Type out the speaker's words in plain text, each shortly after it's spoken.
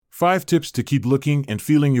5 tips to keep looking and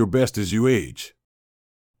feeling your best as you age.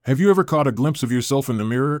 Have you ever caught a glimpse of yourself in the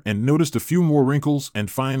mirror and noticed a few more wrinkles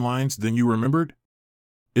and fine lines than you remembered?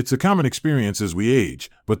 It's a common experience as we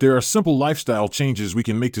age, but there are simple lifestyle changes we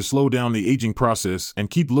can make to slow down the aging process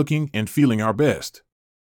and keep looking and feeling our best.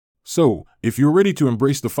 So, if you're ready to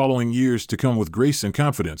embrace the following years to come with grace and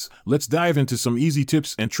confidence, let's dive into some easy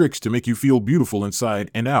tips and tricks to make you feel beautiful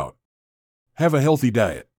inside and out. Have a healthy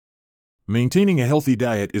diet. Maintaining a healthy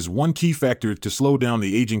diet is one key factor to slow down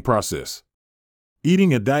the aging process.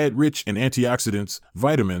 Eating a diet rich in antioxidants,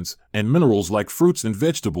 vitamins, and minerals like fruits and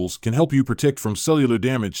vegetables can help you protect from cellular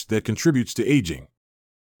damage that contributes to aging.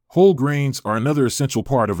 Whole grains are another essential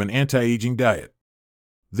part of an anti-aging diet.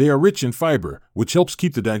 They are rich in fiber, which helps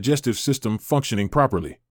keep the digestive system functioning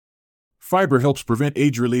properly. Fiber helps prevent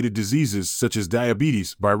age-related diseases such as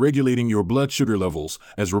diabetes by regulating your blood sugar levels,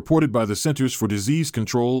 as reported by the Centers for Disease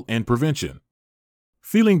Control and Prevention.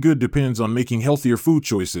 Feeling good depends on making healthier food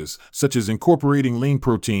choices, such as incorporating lean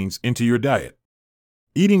proteins into your diet.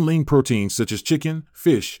 Eating lean proteins such as chicken,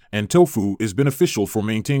 fish, and tofu is beneficial for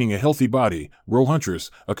maintaining a healthy body, Ro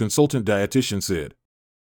Huntress, a consultant dietitian, said.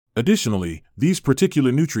 Additionally, these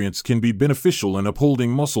particular nutrients can be beneficial in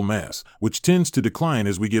upholding muscle mass, which tends to decline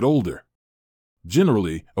as we get older.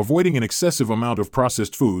 Generally, avoiding an excessive amount of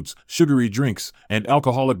processed foods, sugary drinks, and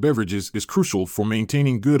alcoholic beverages is crucial for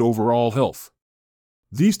maintaining good overall health.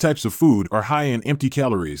 These types of food are high in empty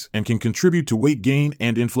calories and can contribute to weight gain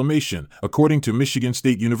and inflammation, according to Michigan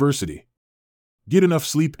State University. Get enough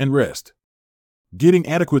sleep and rest. Getting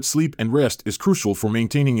adequate sleep and rest is crucial for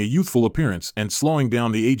maintaining a youthful appearance and slowing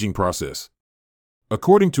down the aging process.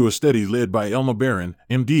 According to a study led by Elma Barron,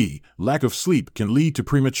 MD, lack of sleep can lead to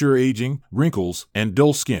premature aging, wrinkles, and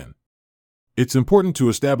dull skin. It's important to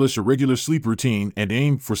establish a regular sleep routine and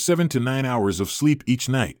aim for 7 to 9 hours of sleep each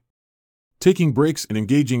night. Taking breaks and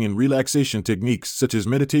engaging in relaxation techniques such as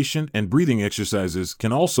meditation and breathing exercises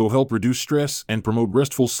can also help reduce stress and promote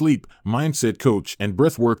restful sleep, mindset coach and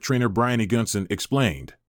breathwork trainer Brian Egunson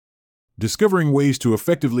explained. Discovering ways to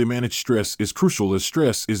effectively manage stress is crucial, as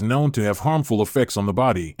stress is known to have harmful effects on the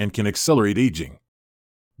body and can accelerate aging.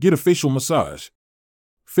 Get a facial massage.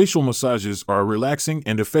 Facial massages are a relaxing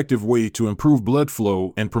and effective way to improve blood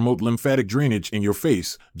flow and promote lymphatic drainage in your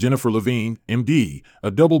face, Jennifer Levine, MD,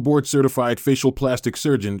 a double board-certified facial plastic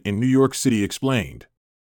surgeon in New York City explained.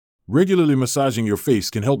 Regularly massaging your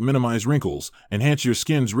face can help minimize wrinkles, enhance your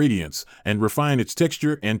skin's radiance, and refine its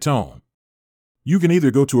texture and tone. You can either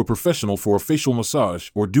go to a professional for a facial massage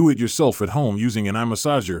or do it yourself at home using an eye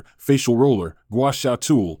massager, facial roller, gua sha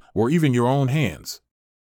tool, or even your own hands.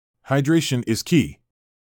 Hydration is key.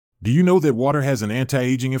 Do you know that water has an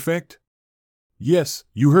anti-aging effect? Yes,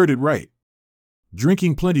 you heard it right.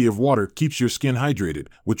 Drinking plenty of water keeps your skin hydrated,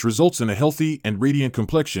 which results in a healthy and radiant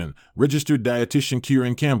complexion, registered dietitian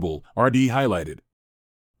Kieran Campbell, RD, highlighted.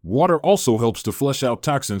 Water also helps to flush out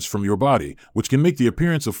toxins from your body, which can make the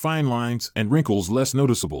appearance of fine lines and wrinkles less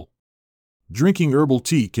noticeable. Drinking herbal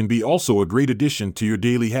tea can be also a great addition to your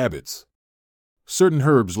daily habits. Certain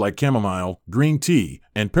herbs like chamomile, green tea,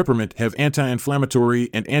 and peppermint have anti-inflammatory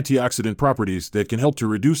and antioxidant properties that can help to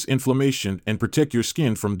reduce inflammation and protect your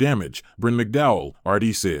skin from damage, Bryn McDowell,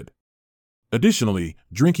 RD, said. Additionally,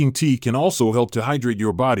 drinking tea can also help to hydrate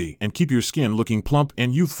your body and keep your skin looking plump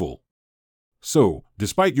and youthful. So,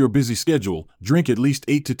 despite your busy schedule, drink at least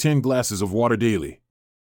 8 to 10 glasses of water daily.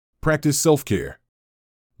 Practice self-care.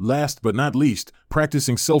 Last but not least,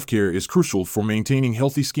 practicing self-care is crucial for maintaining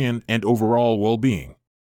healthy skin and overall well-being.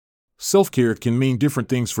 Self-care can mean different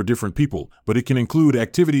things for different people, but it can include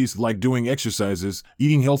activities like doing exercises,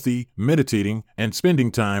 eating healthy, meditating, and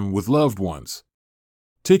spending time with loved ones.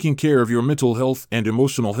 Taking care of your mental health and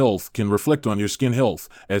emotional health can reflect on your skin health,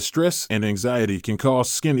 as stress and anxiety can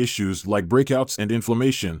cause skin issues like breakouts and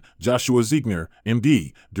inflammation, Joshua Ziegner,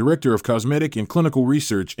 MD, Director of Cosmetic and Clinical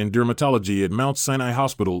Research in Dermatology at Mount Sinai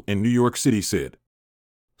Hospital in New York City, said.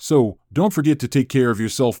 So, don't forget to take care of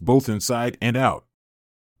yourself both inside and out.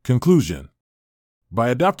 Conclusion. By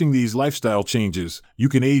adopting these lifestyle changes, you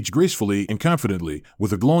can age gracefully and confidently,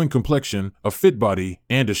 with a glowing complexion, a fit body,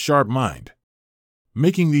 and a sharp mind.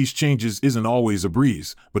 Making these changes isn't always a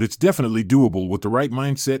breeze, but it's definitely doable with the right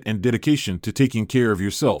mindset and dedication to taking care of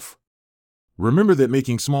yourself. Remember that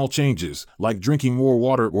making small changes, like drinking more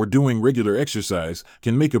water or doing regular exercise,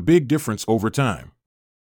 can make a big difference over time.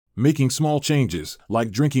 Making small changes,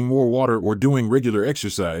 like drinking more water or doing regular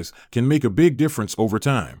exercise, can make a big difference over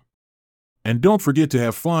time. And don't forget to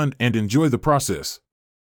have fun and enjoy the process.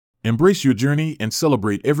 Embrace your journey and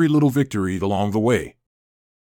celebrate every little victory along the way.